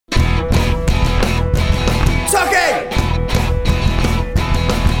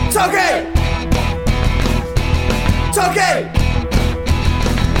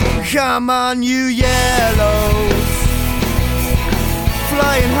Come on, you yellows,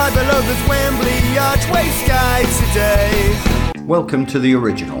 flying high below the Wembley archway sky today. Welcome to The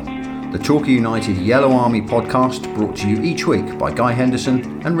Original, the Torquay United Yellow Army podcast brought to you each week by Guy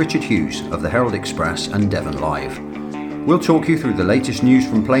Henderson and Richard Hughes of the Herald Express and Devon Live. We'll talk you through the latest news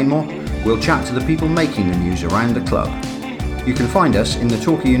from Plainmoor, we'll chat to the people making the news around the club. You can find us in the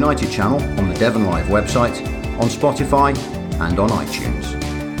Torquay United channel on the Devon Live website, on Spotify and on iTunes.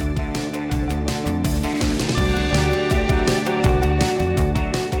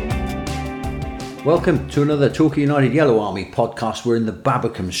 Welcome to another Torquay United Yellow Army podcast. We're in the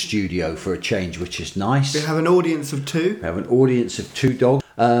Babbacombe studio for a change, which is nice. We have an audience of two. We have an audience of two dogs.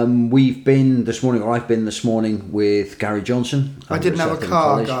 I've been this morning with Gary Johnson. I didn't have a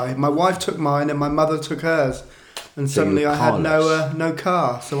car, Guy. My wife took mine and my mother took hers. And suddenly I had no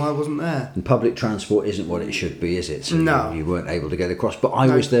car, so I wasn't there. And public transport isn't what it should be, is it? So no. You weren't able to get across, but I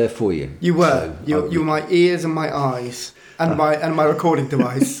was there for you. You were. So you were my ears and my eyes and my recording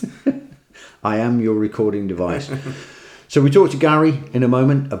device. I am your recording device. So we talked to Gary in a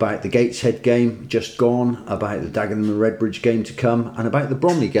moment about the Gateshead game just gone, about the Dagenham and Redbridge game to come, and about the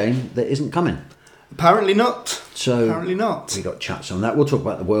Bromley game that isn't coming. Apparently not. So apparently not. We got chats on that. We'll talk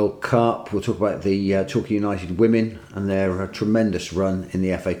about the World Cup. We'll talk about the Torquay United women and their tremendous run in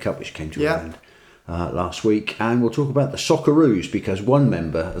the FA Cup, which came to an end last week. And we'll talk about the Socceroos, because one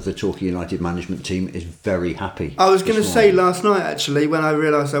member of the Torquay United management team is very happy. I was going to say last night, actually, when I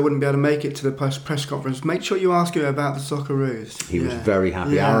realised I wouldn't be able to make it to the press conference, make sure you ask him about the Socceroos. He was very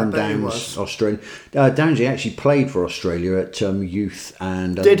happy. Yeah, Aaron Downs, Australia. Downsy actually played for Australia at youth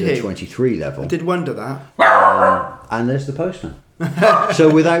and under 23 level. I did wonder that. And there's the postman. So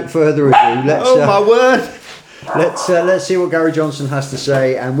without further ado, let's... oh my word! Let's see what Gary Johnson has to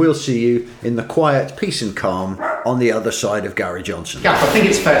say, and we'll see you in the quiet peace and calm on the other side of Gary Johnson. Gaff, I think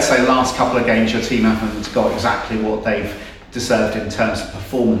it's fair to say the last couple of games your team haven't got exactly what they've deserved in terms of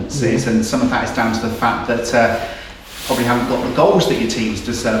performances, and some of that is down to the fact that probably haven't got the goals that your teams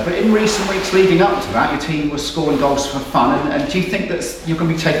deserve. But in recent weeks leading up to that, your team was scoring goals for fun, and do you think that you're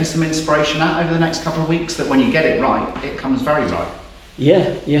going to be taking some inspiration out over the next couple of weeks, that when you get it right, it comes very right?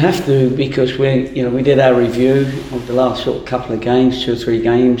 Yeah, you have to, because we did our review of the last sort of couple of games, 2 or 3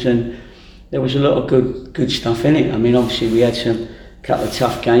 games, and there was a lot of good stuff in it. I mean, obviously we had some couple of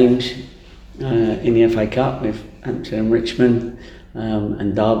tough games in the FA Cup with Hampton and Richmond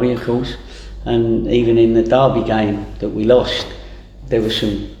and Derby, of course, and even in the Derby game that we lost, there was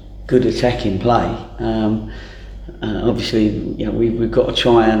some good attacking play. Obviously, we've got to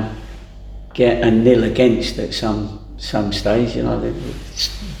try and get a nil against at some stage. The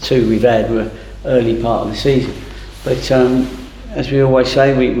 2 we've had were early part of the season, but as we always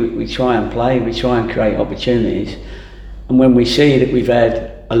say, we try and play, we try and create opportunities, and when we see that we've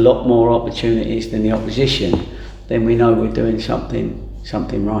had a lot more opportunities than the opposition, then we know we're doing something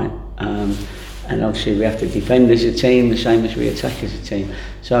right. And obviously we have to defend as a team the same as we attack as a team.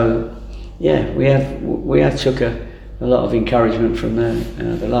 So yeah, we have took a lot of encouragement from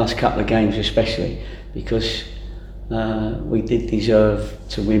the last couple of games, especially because we did deserve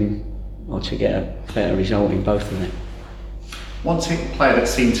to win or to get a better result in both of them. One player that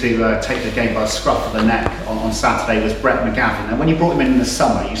seemed to take the game by the scruff of the neck on Saturday was Brett McGavin. And when you brought him in the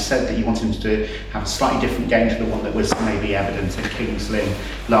summer, you said that you wanted him to have a slightly different game to the one that was maybe evident at Kings Lynn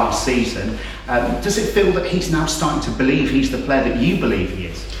last season. Does it feel that he's now starting to believe he's the player that you believe he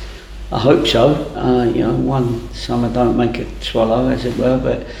is? I hope so. One summer don't make it swallow, as it were,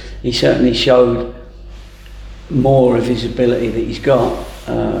 but he certainly showed more of his ability that he's got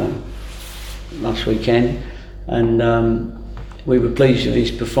last weekend, and we were pleased with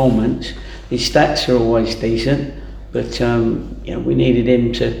his performance. His stats are always decent, but we needed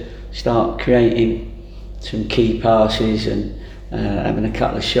him to start creating some key passes and having a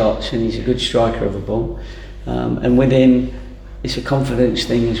couple of shots, and he's a good striker of a ball, and with him it's a confidence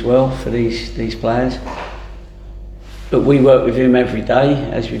thing as well for these players. But we work with him every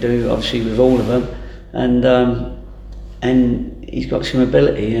day, as we do obviously with all of them, and he's got some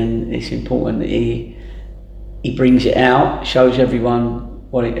ability, and it's important that he brings it out, shows everyone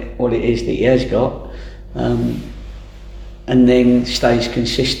what it is that he has got, and then stays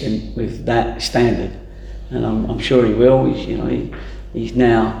consistent with that standard. And I'm sure he will. He's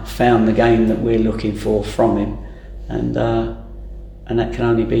now found the game that we're looking for from him, and that can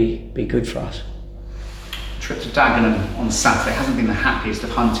only be good for us. Trip to Dagenham on Saturday hasn't been the happiest of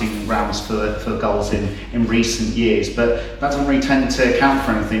hunting grounds for goals in recent years, but that doesn't really tend to count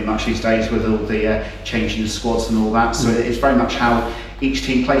for anything much these days with all the changing of squads and all that. So it's very much how each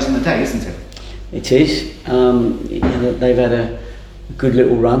team plays on the day, isn't it? It is. They've had a good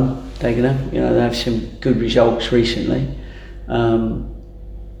little run Dagenham. You know, they have some good results recently,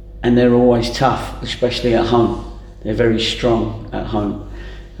 and they're always tough, especially at home. They're very strong at home,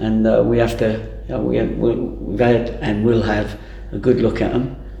 and we have to. You know, we've had and will have a good look at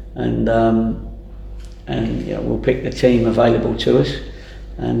them, and you know, we'll pick the team available to us,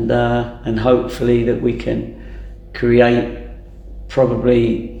 and hopefully that we can create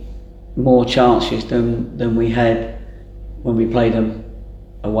probably more chances than we had when we played them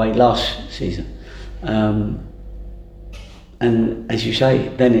away last season. And as you say,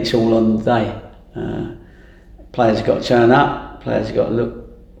 then it's all on the day. Players have got to turn up, players have got to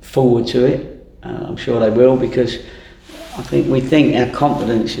look forward to it. I'm sure they will, because we think our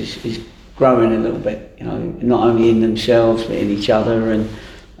confidence is growing a little bit, you know, not only in themselves but in each other, and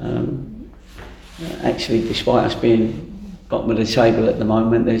actually, despite us being bottom of the table at the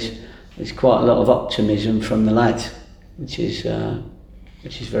moment, there's quite a lot of optimism from the lads, which is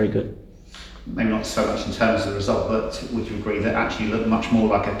very good. Maybe not so much in terms of the result, but would you agree that actually you look much more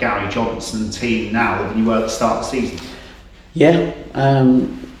like a Gary Johnson team now than you were at the start of the season? Yeah,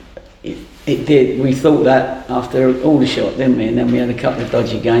 it did. We thought that after all the shot, didn't we? And then we had a couple of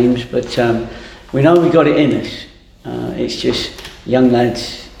dodgy games, but we know we got it in us. It's just young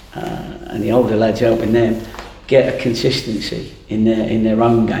lads and the older lads helping them get a consistency in their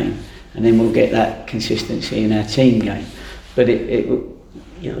own game, and then we'll get that consistency in our team game. But it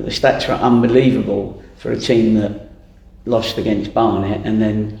you know, the stats were unbelievable for a team that lost against Barnet and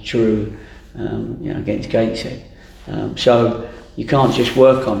then drew you know, against Gateshead. So you can't just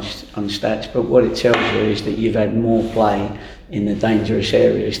work on stats, but what it tells you is that you've had more play in the dangerous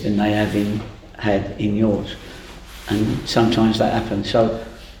areas than they have had in yours, and sometimes that happens. So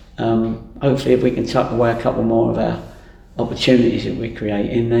hopefully, if we can tuck away a couple more of our opportunities that we're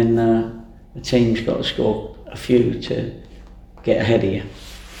creating, then the team's got to score a few to get ahead of you.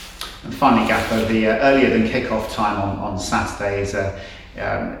 And finally, Gaffer, the earlier than kick-off time on Saturday is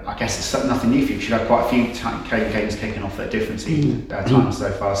I guess it's nothing new for you. You should have quite a few games kicking off at different times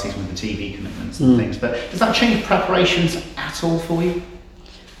so far this season with the TV commitments and things. But does that change preparations at all for you?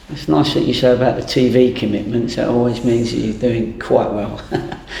 It's nice that you say about the TV commitments. That always means that you're doing quite well.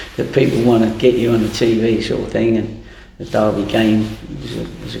 That people want to get you on the TV sort of thing. And the Derby game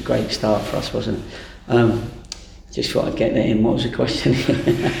was a great start for us, wasn't it? Just thought I'd get that in. What was the question?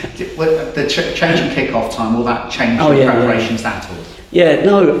 The change in kick-off time, will that change preparations at all? Yeah,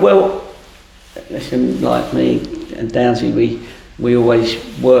 no, well, listen, like me and Downsy, we always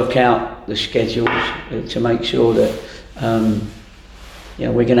work out the schedules to make sure that you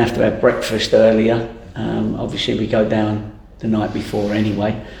know, we're going to have breakfast earlier. Obviously, we go down the night before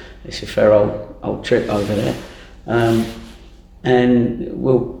anyway. It's a fair old trip over there. And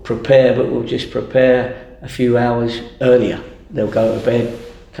we'll prepare, but we'll just prepare a few hours earlier. They'll go to bed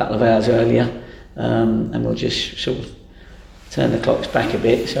a couple of hours earlier, and we'll just sort of turn the clocks back a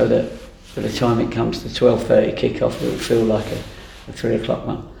bit so that by the time it comes to 12:30 kick-off, it'll feel like a 3 o'clock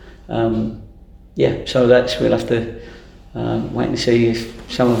one. Yeah, so we'll have to wait and see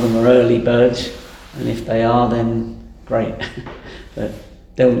if some of them are early birds, and if they are, then great. But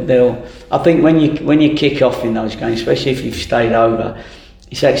I think when you kick off in those games, especially if you've stayed over,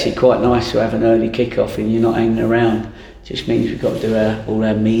 it's actually quite nice to have an early kick-off and you're not hanging around. It just means we've got to do all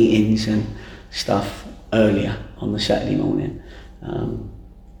our meetings and stuff earlier on the Saturday morning.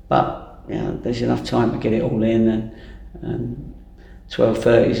 But you know, there's enough time to get it all in, and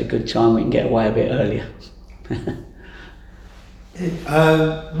 12:30 is a good time. We can get away a bit earlier.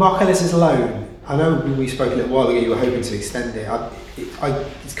 Mark Ellis's loan. I know we spoke a little while ago, you were hoping to extend it.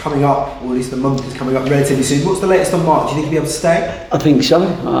 It's coming up, or at least the month is coming up relatively soon. What's the latest on Mark? Do you think he'll be able to stay? I think so.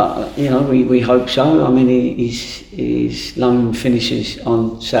 You know, we hope so. I mean, his loan finishes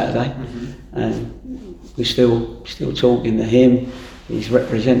on Saturday, and we're still talking to him, his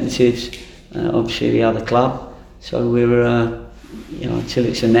representatives, obviously the other club. So we're, you know, until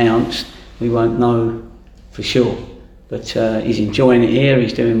it's announced, we won't know for sure. But he's enjoying it here.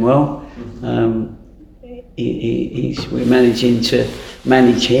 He's doing well. We're managing to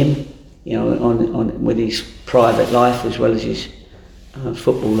manage him, you know, on with his private life as well as his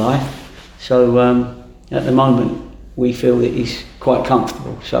football life. So at the moment, we feel that he's quite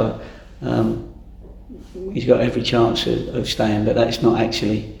comfortable. So he's got every chance of staying, but that's not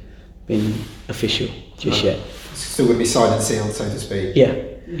actually been official just yet. It's still going to be signed and sealed, so to speak. Yeah.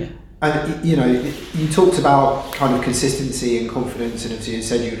 And you know, you talked about kind of consistency and confidence, and obviously you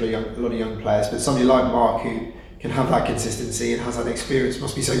said you had a lot of young players, but somebody like Mark who can have that consistency and has that experience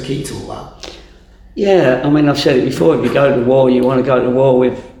must be so key to all that. Yeah, I mean, I've said it before, if you go to war, you want to go to war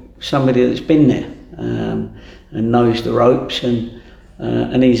with somebody that's been there and knows the ropes, and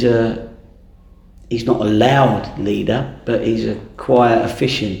and he's not a loud leader, but he's a quiet,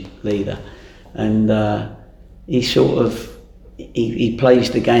 efficient leader, and he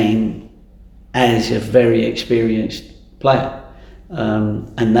plays the game as a very experienced player,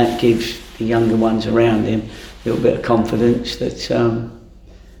 and that gives the younger ones around him a little bit of confidence that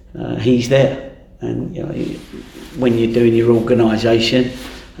he's there. And when you're doing your organisation,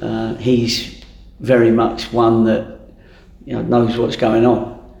 he's very much one that knows what's going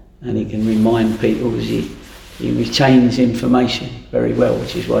on, and he can remind people as he retains information very well,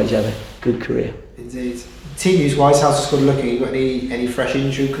 which is why he's had a good career. Indeed. Team news wise, how's the squad looking? You got any fresh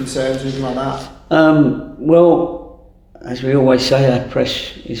injury concerns or anything like that? Well, as we always say, our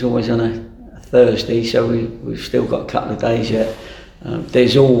press is always on a Thursday, so we've still got a couple of days yet.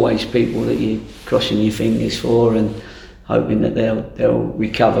 There's always people that you're crossing your fingers for and hoping that they'll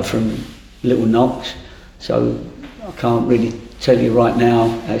recover from little knocks. So I can't really tell you right now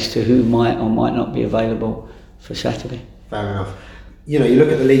as to who might or might not be available for Saturday. Fair enough. You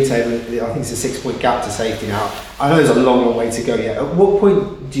look at the league table, I think it's a 6-point gap to safety now. I know there's a long way to go yet. At what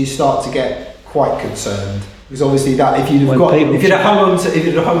point do you start to get quite concerned? Because obviously that if you'd hung on Saturday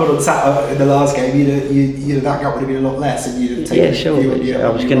in the last game, that gap would have been a lot less, and you'd have taken. Yeah, sure. I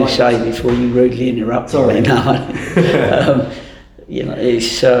was going to say before you rudely interrupted me. Now,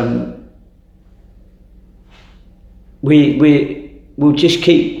 it's we'll just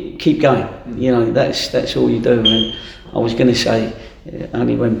keep going. That's all you do. And I was going to say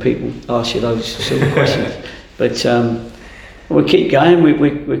only when people ask you those sort of questions, but. We'll keep going.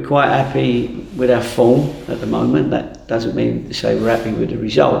 We're quite happy with our form at the moment. That doesn't mean to say we're happy with the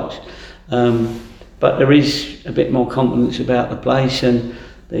results, but there is a bit more confidence about the place, and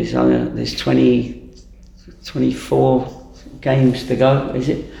there's 24 games to go. Is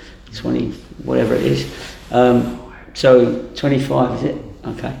it 20? Whatever it is. So 25 is it?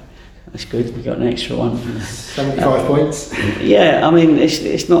 Okay, that's good. We got an extra one. 75 points. Yeah, I mean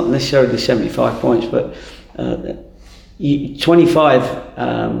it's not necessarily 75 points, but. 25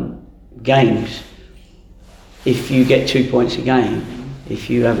 games, if you get 2 points a game, if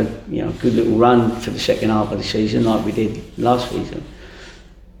you have a good little run for the second half of the season like we did last season,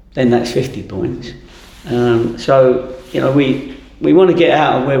 then that's 50 points. So we want to get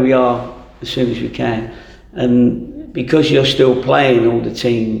out of where we are as soon as we can, and because you're still playing all the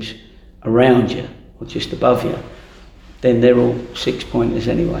teams around you or just above you, then they're all 6-pointers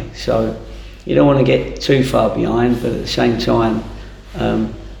anyway. So you don't want to get too far behind, but at the same time,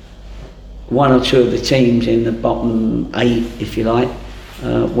 one or two of the teams in the bottom 8, if you like,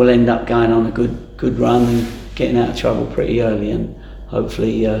 will end up going on a good run and getting out of trouble pretty early. And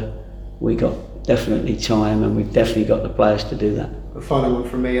hopefully, we got definitely time, and we've definitely got the players to do that. A final one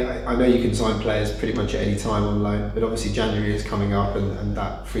from me. I know you can sign players pretty much at any time on loan, but obviously January is coming up, and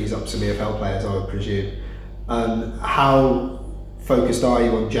that frees up some EFL players, I would presume. How focused are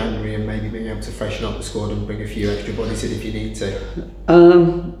you on January and maybe being able to freshen up the squad and bring a few extra bodies in if you need to?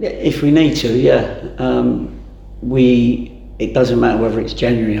 If we need to, yeah. It doesn't matter whether it's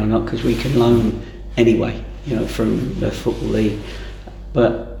January or not, because we can loan anyway, from the Football League.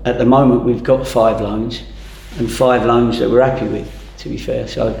 But at the moment we've got 5 loans, and 5 loans that we're happy with, to be fair.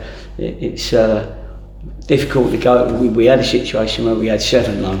 So it's difficult to go. We had a situation where we had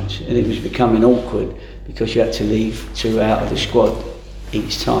 7 loans, and it was becoming awkward, because you had to leave 2 out of the squad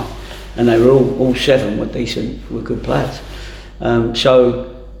each time, and they were all 7 were good players. So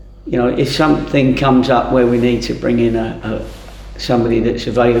if something comes up where we need to bring in somebody that's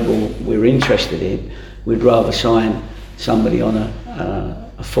available, we're interested in, we'd rather sign somebody on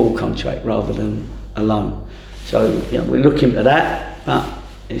a full contract rather than a loan. So we're looking at that, but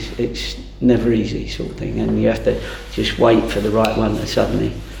it's never easy sort of thing, and you have to just wait for the right one to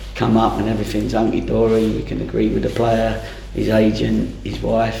suddenly come up and everything's hunky-dory. We can agree with the player, his agent, his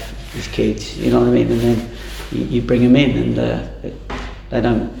wife, his kids, you know what I mean, and then you bring them in, and they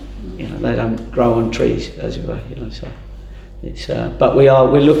don't grow on trees, as it were, so it's but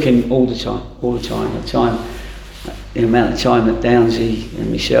we're looking all the time. The amount of time that Downsy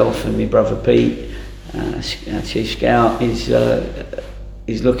and myself and my brother Pete, our chief scout, is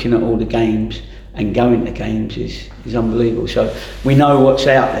looking at all the games and going to games is unbelievable. So we know what's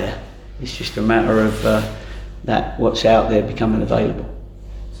out there. It's just a matter of that what's out there becoming available.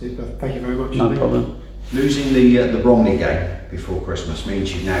 Super. Thank you very much. No problem. Losing the Bromley game before Christmas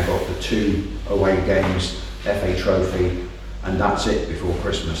means you've now got the 2 away games, FA Trophy, and that's it before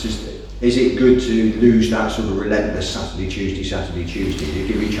Christmas. Is it good to lose that sort of relentless Saturday, Tuesday? Did it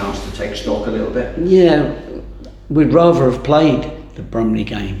give you a chance to take stock a little bit? Yeah, we'd rather have played the Bromley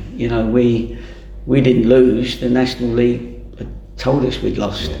game. We didn't lose. The National League had told us we'd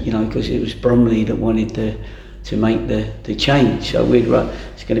lost, because it was Bromley that wanted to make the change. So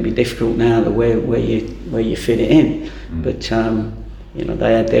it's going to be difficult now where you fit it in. But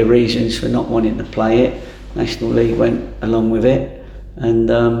they had their reasons for not wanting to play it. National League went along with it, and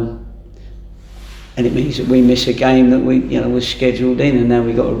it means that we miss a game that was scheduled in, and now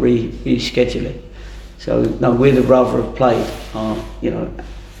we've got to reschedule it. So no, we'd have rather have played,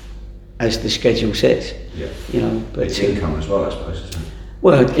 as the schedule says. Yeah. But it's income as well, I suppose, isn't it?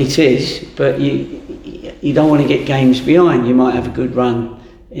 Well, it is, but you don't want to get games behind. You might have a good run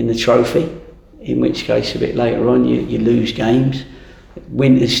in the trophy, in which case a bit later on you lose games.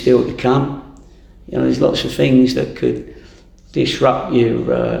 Winter's still to come. There's lots of things that could disrupt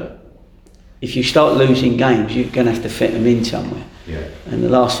you. If you start losing games, you're going to have to fit them in somewhere. Yeah. And the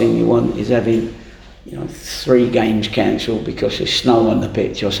last thing you want is having 3 games cancelled because there's snow on the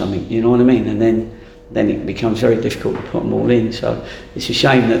pitch or something. You know what I mean? And then it becomes very difficult to put them all in. So it's a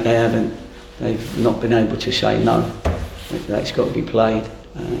shame that they've not been able to say no. That's got to be played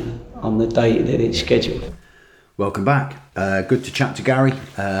on the date that it's scheduled. Welcome back. Good to chat to Gary.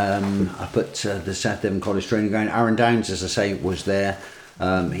 Up at the South Devon College training ground. Aaron Downs, as I say, was there.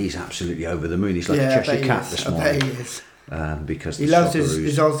 He's absolutely over the moon. He's like a Cheshire cat this morning. I bet he is. Because he loves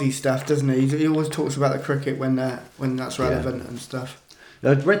his Aussie stuff, doesn't he? He always talks about the cricket when that's relevant and stuff.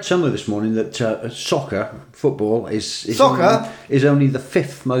 I read somewhere this morning that football is only the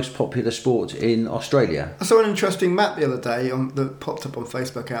 5th most popular sport in Australia. I saw an interesting map the other day that popped up on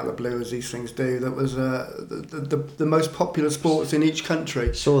Facebook out of the blue, as these things do. That was the most popular sports in each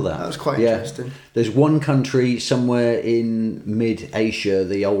country. Saw that. That was quite interesting. There's one country somewhere in mid-Asia,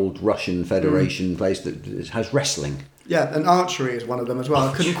 the old Russian Federation place, that has wrestling. Yeah, and archery is one of them as well.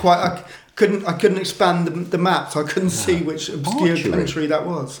 I couldn't expand the map, so I couldn't see which obscure country that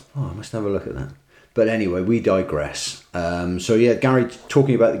was. Oh, I must have a look at that. But anyway, we digress. Gary,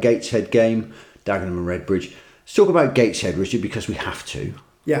 talking about the Gateshead game, Dagenham and Redbridge. Let's talk about Gateshead, Richard, because we have to.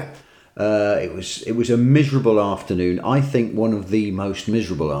 Yeah. It was a miserable afternoon. I think one of the most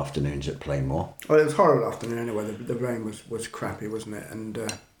miserable afternoons at Plainmoor. Well, it was a horrible afternoon anyway. The rain was crappy, wasn't it? And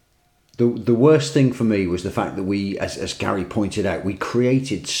the worst thing for me was the fact that we, as Gary pointed out, we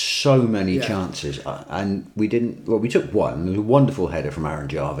created so many chances, and we didn't. Well, we took one. It was a wonderful header from Aaron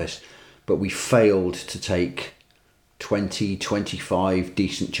Jarvis, but we failed to take 20, 25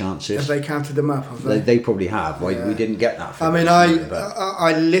 decent chances. Have they counted them up? Have they? They probably have. We didn't get that. I mean,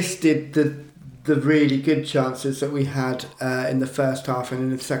 I listed the really good chances that we had in the first half and in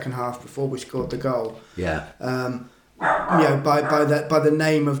the second half before we scored the goal. Yeah. By the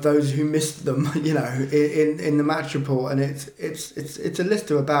name of those who missed them, in the match report, and it's a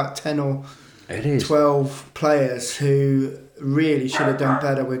list of about 10 or 12 players who really should have done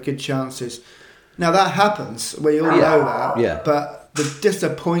better with good chances. Now that happens, we all know that. Yeah. But the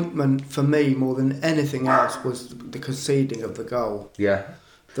disappointment for me more than anything else was the conceding of the goal. Yeah.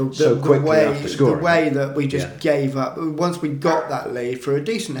 The way that we just gave up. Once we got that lead for a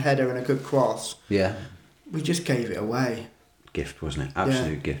decent header and a good cross. Yeah. We just gave it away. Gift, wasn't it?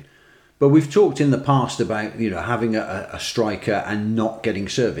 Absolute gift. But we've talked in the past about having a striker and not getting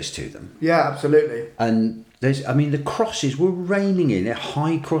service to them. Yeah, absolutely. And the crosses were raining in.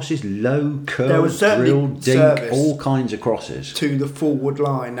 High crosses, low curve, drill, dink, all kinds of crosses to the forward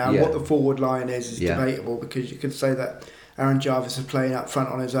line. Now, what the forward line is debatable, because you could say that Aaron Jarvis is playing up front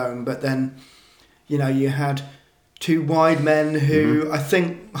on his own, but then you had 2 wide men who I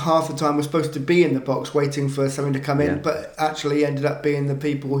think half the time were supposed to be in the box waiting for something to come in, but actually ended up being the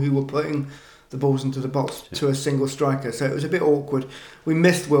people who were putting the balls into the box to a single striker. So it was a bit awkward. We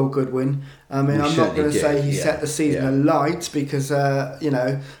missed Will Goodwin. I mean, I'm not going to say he set the season alight, because,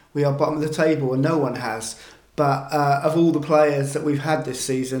 we are bottom of the table and no one has. But of all the players that we've had this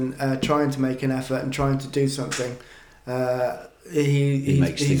season trying to make an effort and trying to do something,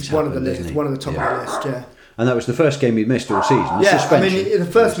 he's one of the list, one of the top of the list, And that was the first game he'd missed all season. Suspension. I mean, the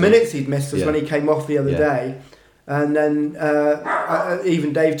first minutes he'd missed was when he came off the other day. And then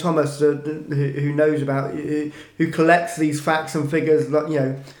even Dave Thomas, who knows about, who collects these facts and figures,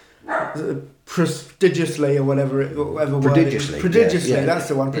 prodigiously or whatever prodigiously, that's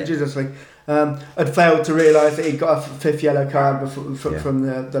the one, prodigiously, had failed to realise that he got a 5th yellow card from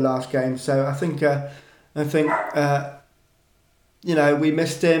the last game. So I think we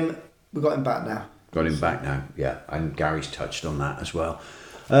missed him. We got him back now. And Gary's touched on that as well.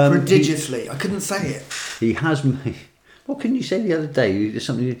 Prodigiously, I couldn't say it. He has made. What can you say the other day? You did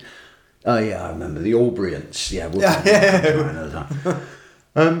something. Oh yeah, I remember the Albriants. Yeah, another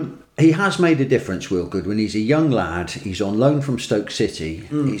time. He has made a difference, Will Goodwin. He's a young lad. He's on loan from Stoke City.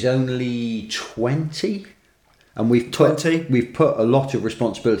 He's only 20. And we've put a lot of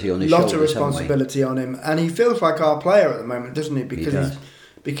responsibility on his shoulders. A lot of responsibility on him, and he feels like our player at the moment, doesn't he?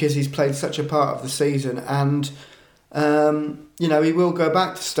 Because he's played such a part of the season, and he will go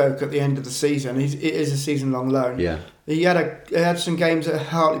back to Stoke at the end of the season. It is a season-long loan. Yeah, he had some games at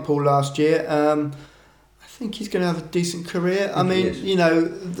Hartlepool last year. I think he's going to have a decent career. I mean,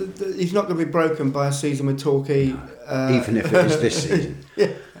 he's not going to be broken by a season with Torquay, even if it is this season.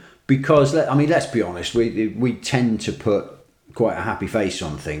 Yeah. Because, let's be honest, we tend to put quite a happy face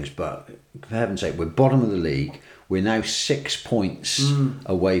on things, but for heaven's sake, we're bottom of the league. We're now 6 points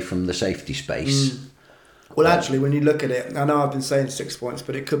away from the safety space. Well, actually, when you look at it, I know I've been saying 6 points,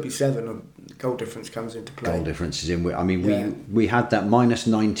 but it could be 7. Goal difference comes into play. Goal difference is in. I mean, we had that minus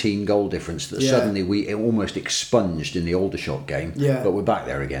 19 goal difference that suddenly we almost expunged in the Aldershot game. Yeah. But we're back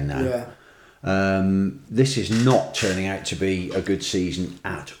there again now. Yeah. This is not turning out to be a good season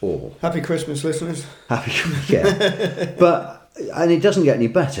at all. Happy Christmas, listeners. And it doesn't get any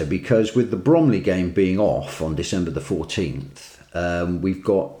better, because with the Bromley game being off on December the 14th, we've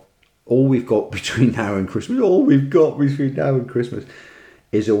got between now and Christmas. All we've got between now and Christmas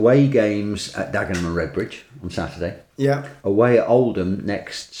is away games at Dagenham and Redbridge on Saturday. Yeah. Away at Oldham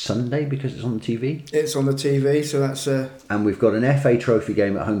next Sunday, because it's on the TV. It's on the TV, so that's And we've got an FA Trophy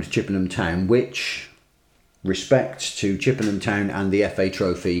game at home to Chippenham Town, which, respect to Chippenham Town and the FA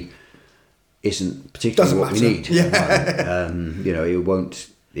Trophy, isn't particularly what we need. Yeah.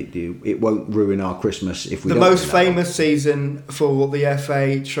 It won't ruin our Christmas if we the don't. The most famous season for the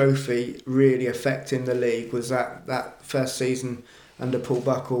FA Trophy really affecting the league was that first season under Paul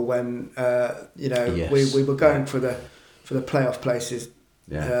Buckle, when we were going for the playoff places.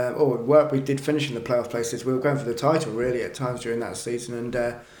 Yeah. We did finish in the playoff places. We were going for the title really at times during that season, and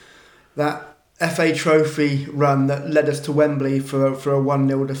that FA Trophy run that led us to Wembley for a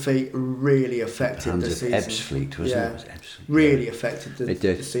 1-0 defeat really affected the season. Ebbsfleet, wasn't it? Really affected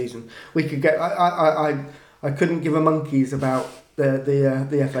the season. We could get. I couldn't give a monkeys about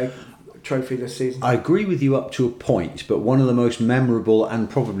the FA Trophy this season. I agree with you up to a point, but one of the most memorable and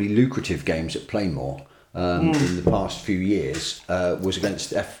probably lucrative games at Plainmoor in the past few years was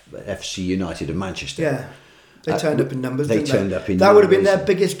against FC United of Manchester. Yeah. They turned up in numbers. That would have been their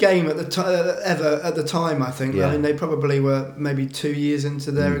biggest game at ever at the time, I think. Yeah. I mean, they probably were maybe 2 years into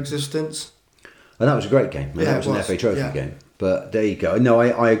their existence. And that was a great game. That was an FA Trophy game. But there you go. No,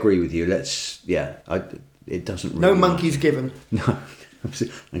 I agree with you. It doesn't. Really no monkeys given. No,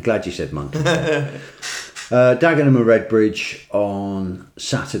 I'm glad you said monkey. Dagenham and Redbridge on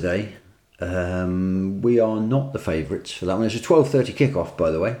Saturday. We are not the favourites for that one. It's a 12:30 kickoff,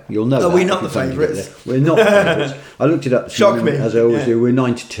 by the way. You'll know. We're not the favourites. We're not the favourites. I looked it up. Shock me, as I always do. We're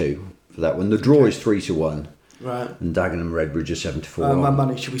 9-2 for that one. The draw is 3-1. Right. And Dagenham and Redbridge are 7-4. My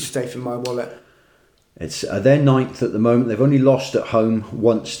money should be safe in my wallet. It's they're 9th at the moment. They've only lost at home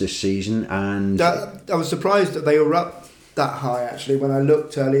once this season, and I was surprised that they were up that high. Actually, when I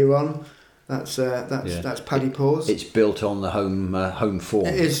looked earlier on. That's Paddy Paws. It's built on the home form.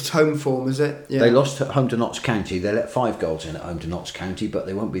 It is home form, is it? Yeah. They lost at home to Notts County. They let 5 goals in at home to Notts County, but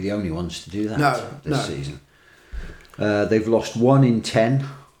they won't be the only ones to do that this season. They've lost 1 in 10.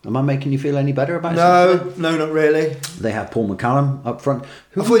 Am I making you feel any better about it? No, not really. They have Paul McCallum up front.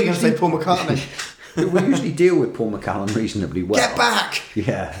 I thought you were going to say Paul McCartney. We usually deal with Paul McCallum reasonably well. Get back!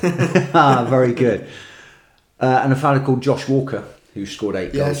 Yeah. Very good. And a fellow called Josh Walker, who scored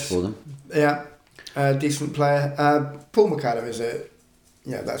 8 goals for them. Yeah, decent player. Paul McCallum is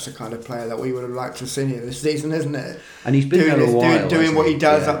that's the kind of player that we would have liked to see here this season, isn't it? And he's been there a while, doing what he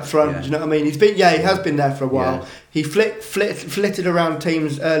does up front. Do you know what I mean? He has been there for a while. Yeah. He flitted around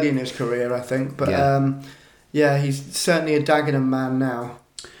teams early in his career, I think, but he's certainly a Dagenham man now.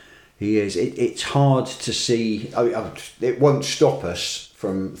 He is. It's hard to see. It won't stop us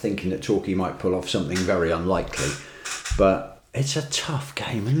from thinking that Torquay might pull off something very unlikely, but. It's a tough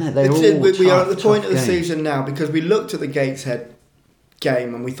game, isn't it? We are at the point of the season now, because we looked at the Gateshead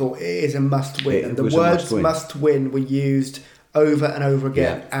game and we thought it is a must-win. And the words must-win were used over and over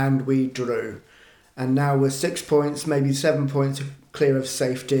again, and we drew. And now we're 6 points, maybe 7 points clear of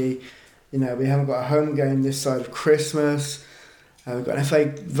safety. We haven't got a home game this side of Christmas. We've got an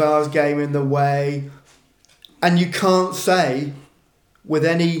FA Vars game in the way. And you can't say with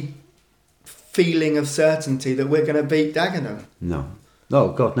any feeling of certainty that we're going to beat Dagenham. No.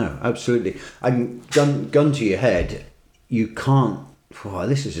 Oh, God, no. Absolutely. And gun to your head, you can't...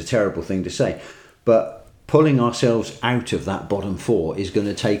 this is a terrible thing to say, but pulling ourselves out of that bottom 4 is going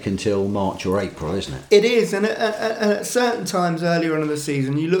to take until March or April, isn't it? It is. And at certain times earlier on in the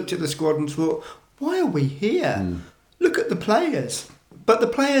season, you looked at the squad and thought, why are we here? Look at the players. but the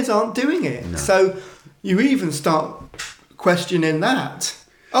players aren't doing it. No. So you even start questioning that.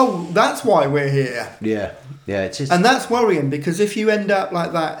 Oh, that's why we're here. Yeah. It is. And that's worrying, because if you end up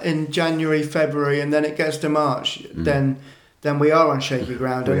like that in January, February, and then it gets to March, then we are on shaky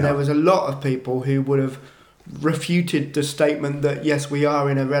ground. And there was a lot of people who would have refuted the statement that yes, we are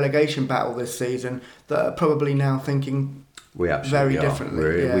in a relegation battle this season, that are probably now thinking we absolutely very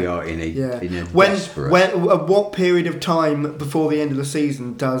differently. We are in a desperate. At what period of time before the end of the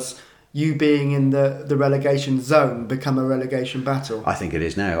season does you being in the relegation zone become a relegation battle? I think it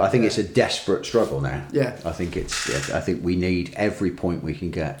is now. I think it's a desperate struggle now. Yeah. I think I think we need every point we can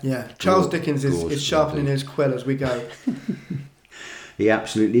get. Yeah. Charles Dickens is sharpening his quill as we go. He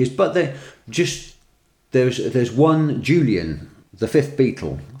absolutely is. But there's one Julian, the fifth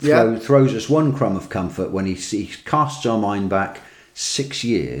Beatle, throws us one crumb of comfort when he casts our mind back 6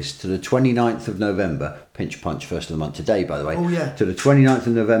 years to the 29th of November, pinch punch, first of the month today, by the way, to the 29th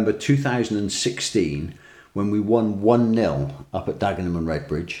of November 2016, when we won 1-0 up at Dagenham and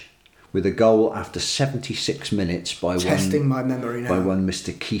Redbridge, with a goal after 76 minutes by my memory now. By one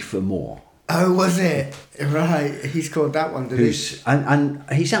Mr. Kiefer Moore. Oh, was it? Right, he scored that one, didn't he? And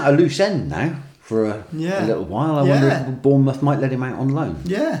he's at a loose end now for a little while. I wonder if Bournemouth might let him out on loan.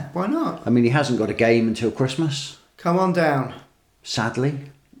 Yeah, why not? I mean, he hasn't got a game until Christmas. Come on down. Sadly.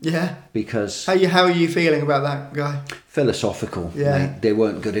 Yeah. Because... How are you feeling about that guy? Philosophical. Yeah. They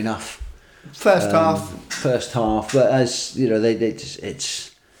weren't good enough. First half. But as, you know,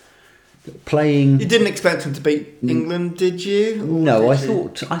 it's playing... You didn't expect them to beat England, did you? No, I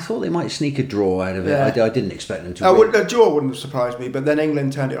thought they might sneak a draw out of it. I didn't expect them to win. A draw wouldn't have surprised me, but then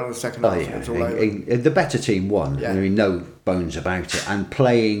England turned it on in the second half. Yeah. It's all over. The better team won. Yeah. I mean, no bones about it. And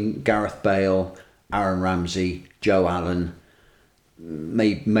playing Gareth Bale, Aaron Ramsey, Joe Allen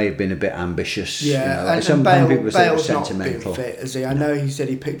may have been a bit ambitious. Yeah, you know. and Bale's not sentimental. been fit, is he? I know he said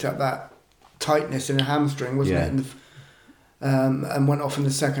he picked up that tightness in a hamstring, wasn't it? And went off for the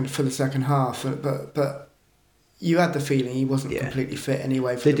second half. But you had the feeling he wasn't completely fit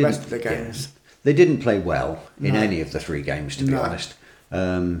anyway for the rest of the games. Yeah. They didn't play well in any of the 3 games, to be honest.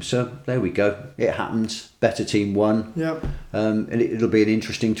 So there we go. It happens. Better team won. Yep. And it'll be an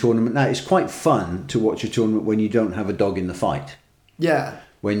interesting tournament. Now, it's quite fun to watch a tournament when you don't have a dog in the fight. Yeah.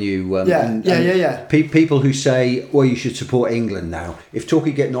 When you people who say, well, you should support England now. If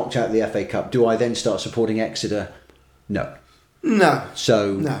Torquay get knocked out of the FA Cup, do I then start supporting Exeter? No.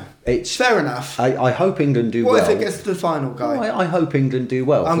 So it's fair enough. I hope England do well. What if it gets to the final, Guy? I hope England do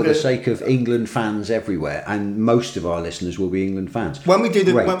well for the sake of England fans everywhere, and most of our listeners will be England fans. When we did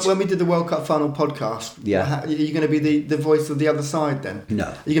the World Cup final podcast, are you going to be the voice of the other side then? No.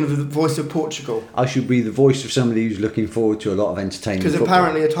 Are you going to be the voice of Portugal? I should be the voice of somebody who's looking forward to a lot of entertainment. Because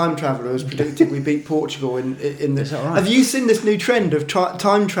apparently a time traveller has predicted we beat Portugal in the. Is that right? Have you seen this new trend of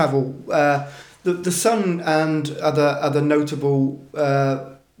time travel? The Sun and other notable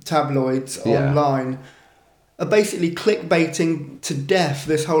tabloids online are basically clickbaiting to death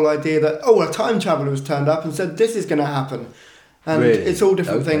this whole idea that a time traveller has turned up and said this is going to happen, and it's all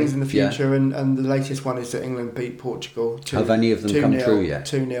different things in the future. And the latest one is that England beat Portugal. Have any of them come through yet?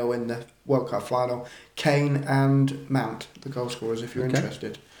 2-0 in the World Cup final. Kane and Mount, the goal scorers, if you're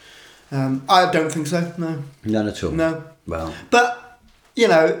interested. I don't think so. No. None at all. No. Well. But you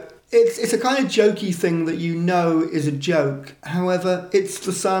know. It's a kind of jokey thing that you know is a joke. However, it's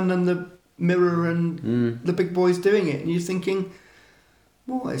the Sun and the Mirror and the big boys doing it, and you're thinking,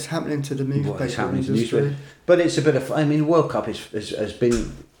 what is happening to the newspaper industry? But it's a bit of. I mean, World Cup has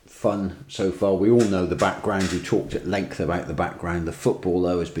been fun so far. We all know the background. We talked at length about the background. The football,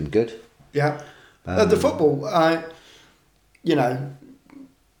 though, has been good. Yeah, the football.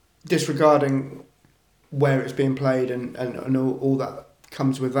 Disregarding where it's being played and all that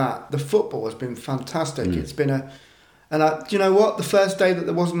comes with that, the football has been fantastic. It's been do you know what, the first day that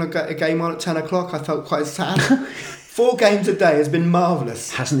there wasn't a game on at 10 o'clock I felt quite sad. 4 games a day has been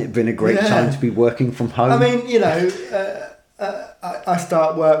marvellous. Hasn't it been a great time to be working from home? I mean, I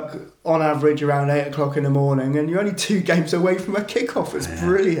start work on average around 8 o'clock in the morning, and you're only 2 games away from a kick-off. It's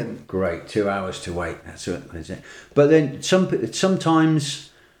brilliant. Great, 2 hours to wait. That's it, is it? But then sometimes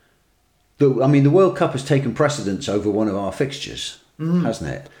the World Cup has taken precedence over one of our fixtures. Hasn't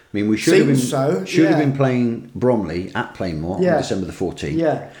it? I mean, we should have been playing Bromley at Plainmoor on December the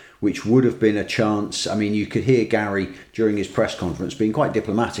 14th, which would have been a chance. I mean, you could hear Gary during his press conference being quite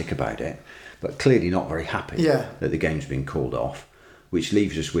diplomatic about it, but clearly not very happy that the game's been called off, which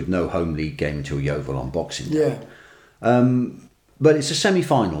leaves us with no home league game until Yeovil on Boxing Day. But it's a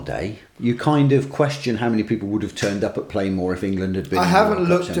semi-final day. You kind of question how many people would have turned up at Plainmoor if England had been. I haven't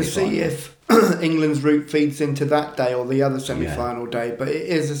looked to see if England's route feeds into that day or the other semi-final day, but it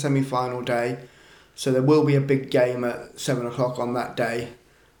is a semi-final day, so there will be a big game at 7 o'clock on that day,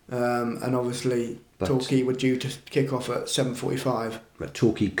 and obviously Torquay were due to kick off at 7:45. But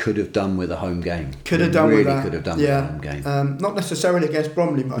Torquay could have done with a home game. Could have done with a home game. Not necessarily against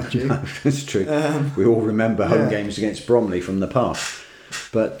Bromley, mind you. No, that's true. We all remember home games against Bromley from the past.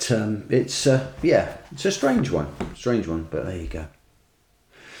 But it's a strange one. But there you go.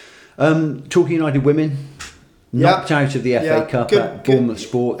 Torquay United women knocked out of the FA Cup at Bournemouth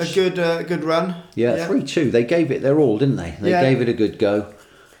Sports. A good run. 3-2. They gave it their all, didn't they? They gave it a good go.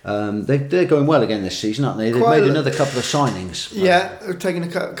 They're going well again this season, aren't they? They've made another couple of signings. Yeah, they've taken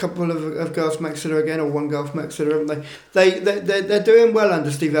a couple of girls from Exeter again, or one girl from Exeter, haven't they? They're doing well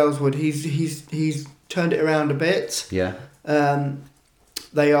under Steve Ellswood. He's turned it around a bit. Yeah.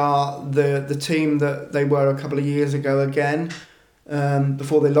 They are the team that they were a couple of years ago again.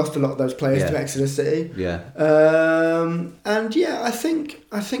 Before they lost a lot of those players to Exeter City. Yeah. I think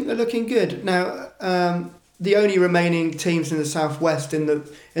they're looking good now. The only remaining teams in the southwest in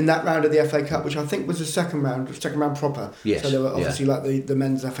that round of the FA Cup, which I think was the second round proper. Yes. So they were obviously like the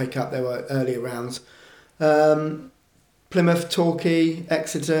men's FA Cup. There were earlier rounds. Plymouth, Torquay,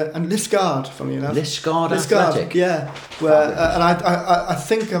 Exeter, and Liscard. Funny enough, Liscard Athletic. Yeah. Where and I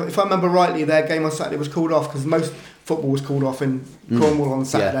think if I remember rightly, their game on Saturday was called off because most football was called off in Cornwall on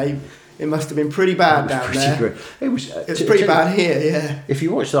Saturday. It must have been pretty bad down there. It was pretty bad here, yeah. If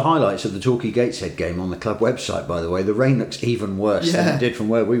you watch the highlights of the Torquay Gateshead game on the club website, by the way, the rain looks even worse than it did from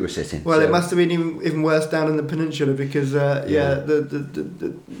where we were sitting. Well, it must have been even worse down in the peninsula because the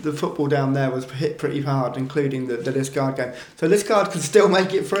football down there was hit pretty hard, including the Liscard game. So Liscard could still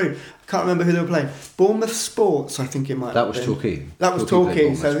make it through. I can't remember who they were playing. Bournemouth Sports, I think it might have been. That was Torquay. That was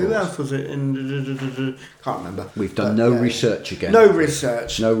Torquay. So who else was it? Can't remember. We've done research again. No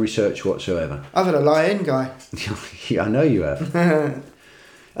research. No research whatsoever. I've had a lie-in guy. Yeah, I know you have.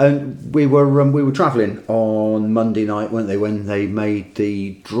 And we were travelling on Monday night, weren't they, when they made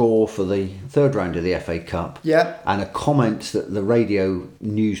the draw for the third round of the FA Cup. Yeah. And a comment that the radio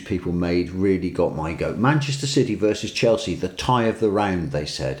news people made really got my goat. Manchester City versus Chelsea, the tie of the round, they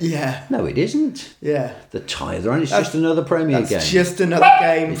said. Yeah. No, it isn't. Yeah. The tie of the round. It's just another Premier game. It's just another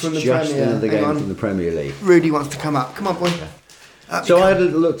game from the Premier. It's just another game from the Premier League. Rudy wants to come up. Come on, boy. So I had a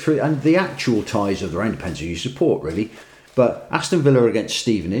look through, and the actual ties of the round depends who you support, really. But Aston Villa against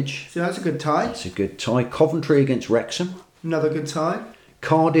Stevenage. So that's a good tie. That's a good tie. Coventry against Wrexham. Another good tie.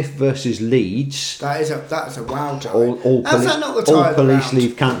 Cardiff versus Leeds. That's a wow tie. How's that not the tie all police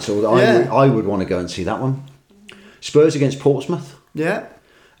leave cancelled. Yeah. I would want to go and see that one. Spurs against Portsmouth. Yeah.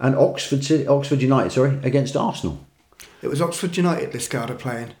 And Oxford United, against Arsenal. It was Oxford United Liscard are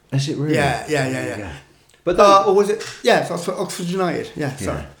playing. Is it really? Yeah. But or was it? Yeah, it's Oxford United. Yeah,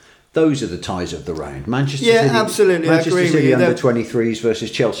 sorry. Yeah. Those are the ties of the round. Manchester City. Yeah, absolutely. Manchester I agree City with you. under 23s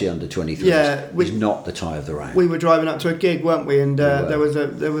versus Chelsea under 23s is not the tie of the round. We were driving up to a gig, weren't we? And there was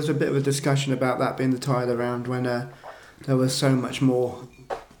a bit of a discussion about that being the tie of the round when there was so much more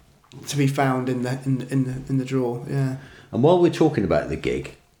to be found in the draw. Yeah. And while we're talking about the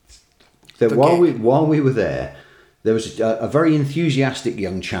gig, while we were there was a very enthusiastic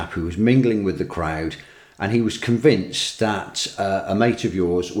young chap who was mingling with the crowd. And he was convinced that a mate of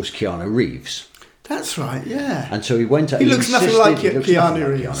yours was Keanu Reeves. That's right, yeah. And so he went out. He looks nothing like Keanu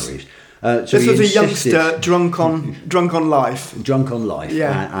Reeves. This was a youngster drunk on life. Drunk on life,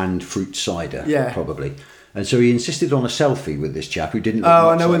 and fruit cider, probably. And so he insisted on a selfie with this chap who didn't look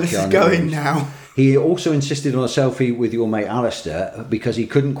much I know where like this Keanu is going Reeves. now. He also insisted on a selfie with your mate Alistair because he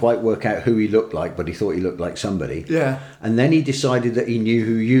couldn't quite work out who he looked like, but he thought he looked like somebody. Yeah. And then he decided that he knew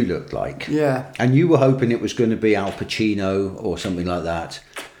who you looked like. Yeah. And you were hoping it was going to be Al Pacino or something like that.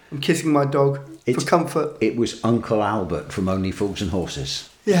 I'm kissing my dog for comfort. It was Uncle Albert from Only Fools and Horses.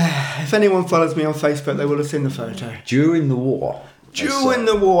 Yeah. If anyone follows me on Facebook, they will have seen the photo. During the war. During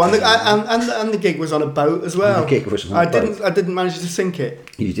the war, and the gig was on a boat as well. The gig was on a boat. I didn't manage to sink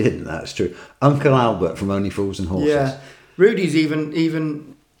it. You didn't. That's true. Uncle Albert from Only Fools and Horses. Yeah, Rudy's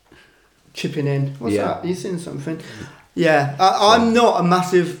even chipping in. What's that? You seen something? Yeah, I'm not a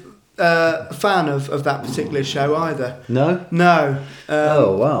massive fan of that particular show either. No.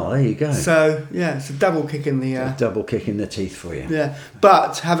 Oh wow, there you go. So yeah, it's a double kick in the. A double kick in the teeth for you. Yeah,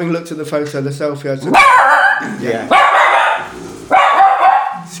 but having looked at the photo, the selfie, I said, yeah.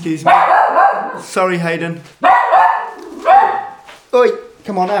 Excuse me. Sorry, Hayden. Oi,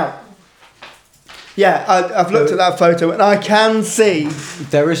 come on out. Yeah, I've looked at that photo and I can see...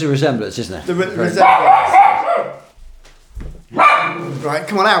 There is a resemblance, isn't there? The resemblance. Right,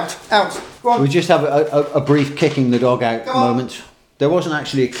 come on, out. Go on. We just have a brief kicking the dog out moment. There wasn't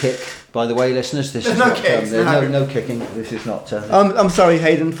actually a kick, by the way, listeners. There's no kicks. There's no kicking. This is not... I'm sorry,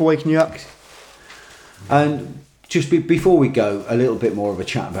 Hayden, for waking you up. And just before we go, a little bit more of a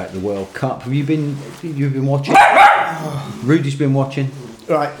chat about the World Cup. You've been watching? Rudy's been watching.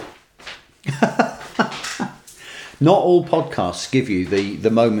 Right. Not all podcasts give you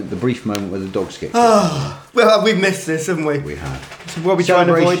the brief moment where the dogs get kicked. Well, we've missed this, haven't we? We have. So we'll be trying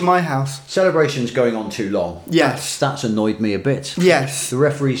to avoid my house. Celebration's going on too long. Yes. That's annoyed me a bit. Yes. The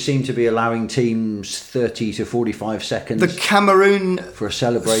referees seem to be allowing teams 30 to 45 seconds. The Cameroon for a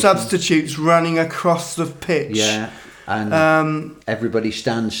celebration. Substitutes running across the pitch. Yeah. And everybody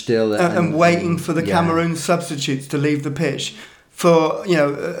stands still and waiting for the Cameroon substitutes to leave the pitch. For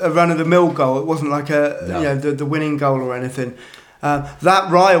a run-of-the-mill goal, it wasn't like the winning goal or anything.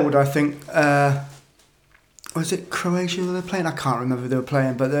 That riled, I think. Was it Croatia they were playing? I can't remember who they were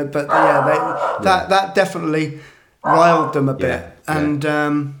playing, that definitely riled them a bit. And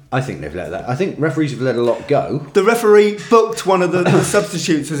I think they've let that. I think referees have let a lot go. The referee booked one of the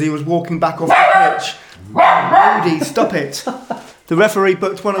substitutes as he was walking back off the pitch. Rudy, stop it! The referee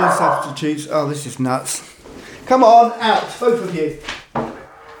booked one of the substitutes. Oh, this is nuts. Come on, out, both of you.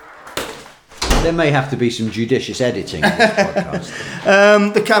 There may have to be some judicious editing in this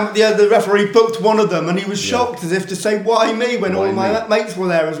podcast. The referee booked one of them, and he was shocked, as if to say, "Why me?" When all my mates were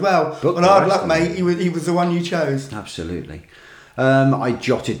there as well. But hard luck, mate. He was the one you chose. Absolutely. I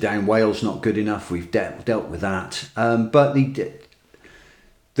jotted down Wales not good enough. We've dealt with that. But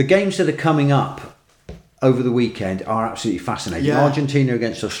the games that are coming up over the weekend are absolutely fascinating. Yeah. Argentina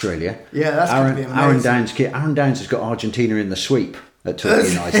against Australia. Yeah, that's going to be amazing. Aaron Downs has got Argentina in the sweep at Torquay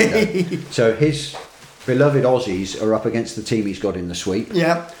United. So his beloved Aussies are up against the team he's got in the sweep.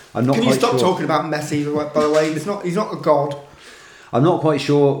 Yeah. Can you stop talking about Messi, by the way? He's not a god. I'm not quite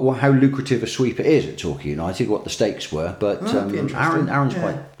sure how lucrative a sweep it is at Torquay United, what the stakes were, but Aaron's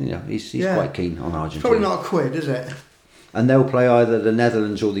quite, he's quite keen on Argentina. It's probably not a quid, is it? And they'll play either the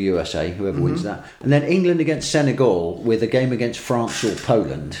Netherlands or the USA, whoever wins that. And then England against Senegal with a game against France or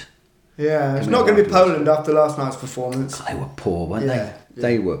Poland. Yeah, it's not going to be Poland after last night's performance. They were poor, weren't they? Yeah.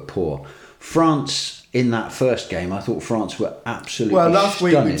 They were poor. France, in that first game, I thought France were absolutely stunning. Well, last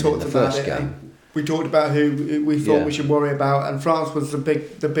week we talked about it. Game. We talked about who we thought we should worry about, and France was the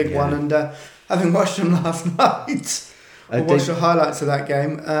big one. And having watched them last night... I watched the highlights of that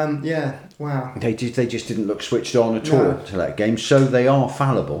game. Wow. They just didn't look switched on at all to that game. So they are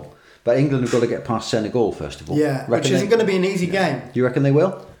fallible. But England have got to get past Senegal first of all. Yeah, which isn't going to be an easy game. Do you reckon they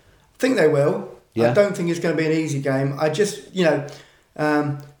will? I think they will. Yeah. I don't think it's going to be an easy game. I just,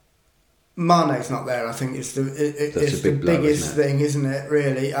 Mane's not there. I think it's the biggest thing, isn't it?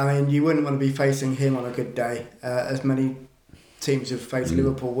 Really. I mean, you wouldn't want to be facing him on a good day, as many teams who've faced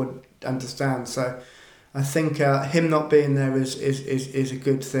Liverpool would understand. So. I think him not being there is a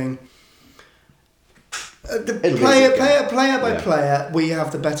good thing. Player by player, we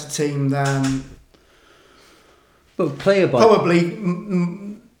have the better team than. But player by probably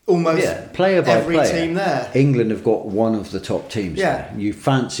almost player by every player, team there. England have got one of the top teams. Yeah, there. You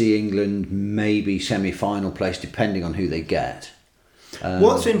fancy England maybe semi-final place depending on who they get.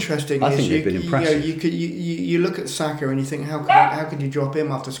 What's interesting is they've been impressive. You look at Saka and you think how could you drop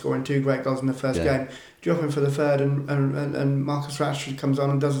him after scoring 2 great goals in the first game? Drop him for the third, and Marcus Rashford comes on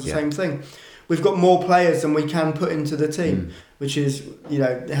and does the same thing. We've got more players than we can put into the team, which is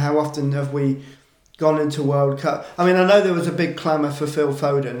how often have we gone into World Cup? I mean, I know there was a big clamour for Phil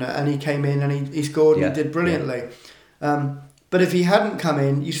Foden, and he came in and he scored and he did brilliantly. But if he hadn't come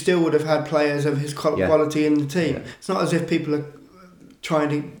in, you still would have had players of his quality in the team. Yeah. It's not as if people are trying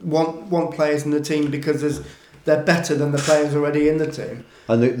to want players in the team because they're better than the players already in the team.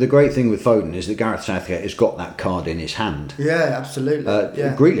 And the great thing with Foden is that Gareth Southgate has got that card in his hand. Yeah, absolutely.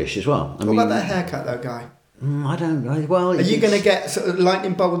 Grealish as well. What about that haircut, though, Guy? I don't know. Well, are you going to get sort of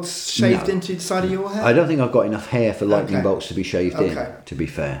lightning bolts shaved into the side of your hair? I don't think I've got enough hair for lightning bolts to be shaved in. To be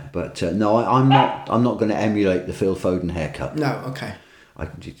fair, but no, I'm not going to emulate the Phil Foden haircut. No, okay.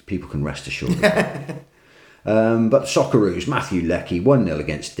 People can rest assured. But Socceroos, Matthew Leckie, 1-0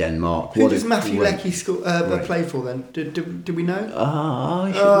 against Denmark. Who does Matthew Leckie play for then? Do we know?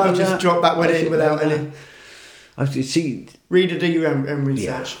 I just dropped that one in without any. I see. Reader, do your own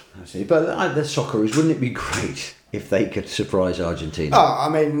research. Yeah, I see. But the Socceroos, wouldn't it be great if they could surprise Argentina? Oh, I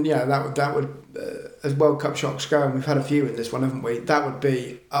mean, that would as World Cup shocks go, and we've had a few in this one, haven't we? That would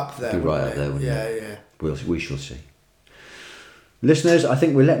be up there. Be right up there, wouldn't it? Yeah. We shall see. Listeners, I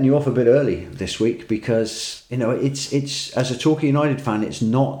think we're letting you off a bit early this week because, you know, it's as a Torquay United fan, it's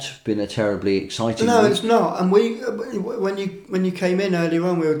not been a terribly exciting No, week. it's not. And when you came in earlier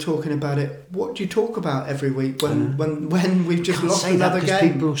on, we were talking about it. What do you talk about every week when we've just lost another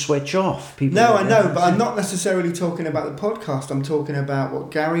game? People will switch off. I know, but I'm not necessarily talking about the podcast. I'm talking about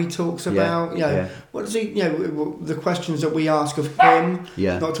what Gary talks about. What does he? The questions that we ask of him.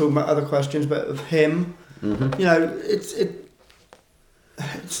 Yeah. Not talking about other questions, but of him. Mm-hmm.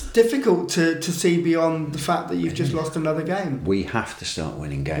 It's difficult to see beyond the fact that you've just lost another game. We have to start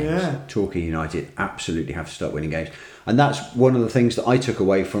winning games. Yeah. Torquay United absolutely have to start winning games. And that's one of the things that I took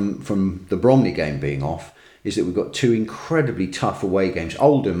away from the Bromley game being off, is that we've got 2 incredibly tough away games.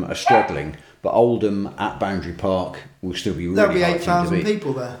 Oldham are struggling, but Oldham at Boundary Park will still be really There'll be hard 8,000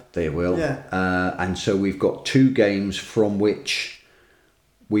 people there. They will. Yeah. And so we've got 2 games from which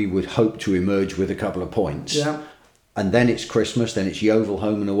we would hope to emerge with a couple of points. Yeah. And then it's Christmas, then it's Yeovil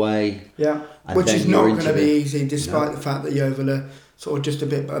home and away. Yeah, which is not going to be easy, despite the fact that Yeovil are sort of just a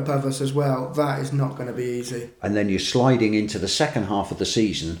bit above us as well. That is not going to be easy. And then you're sliding into the second half of the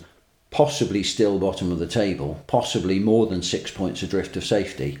season, possibly still bottom of the table, possibly more than 6 points adrift of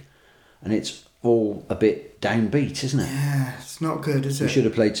safety. And it's all a bit downbeat, isn't it? Yeah, it's not good, is it? We should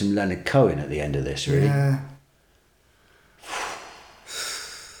have played some Leonard Cohen at the end of this, really. Yeah.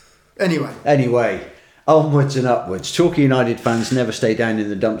 Anyway, onwards and upwards. Torquay United fans never stay down in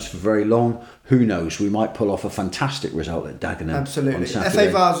the dumps for very long. Who knows? We might pull off a fantastic result at Dagenham. Absolutely. On Saturday.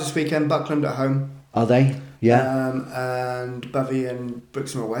 FA Vars this weekend, Buckland at home. Are they? Yeah. And Bovey and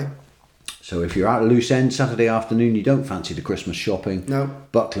Brixham away. So if you're out at loose end Saturday afternoon, you don't fancy the Christmas shopping. No.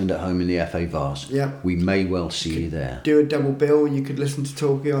 Buckland at home in the FA Vars. Yeah. We may well see you there. Do a double bill. You could listen to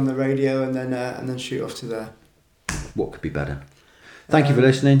Torquay on the radio and then shoot off to there. What could be better? Thank you for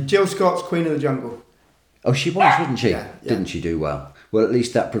listening. Jill Scott's Queen of the Jungle. Oh, she was, wasn't she? Yeah. Didn't she do well? Well, at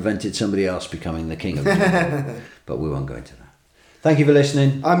least that prevented somebody else becoming the king of the jungle. But we won't go into that. Thank you for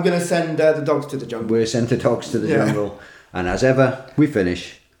listening. I'm going to send the dogs to the jungle. We'll send the dogs to the jungle. And as ever, we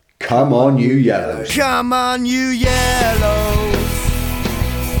finish. Come on, you yellows. Come on, you yellows.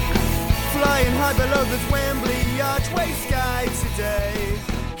 Flying high below the Wembley archway sky today.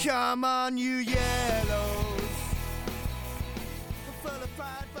 Come on, you yellows. Full of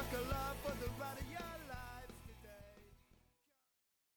pride, buckle up.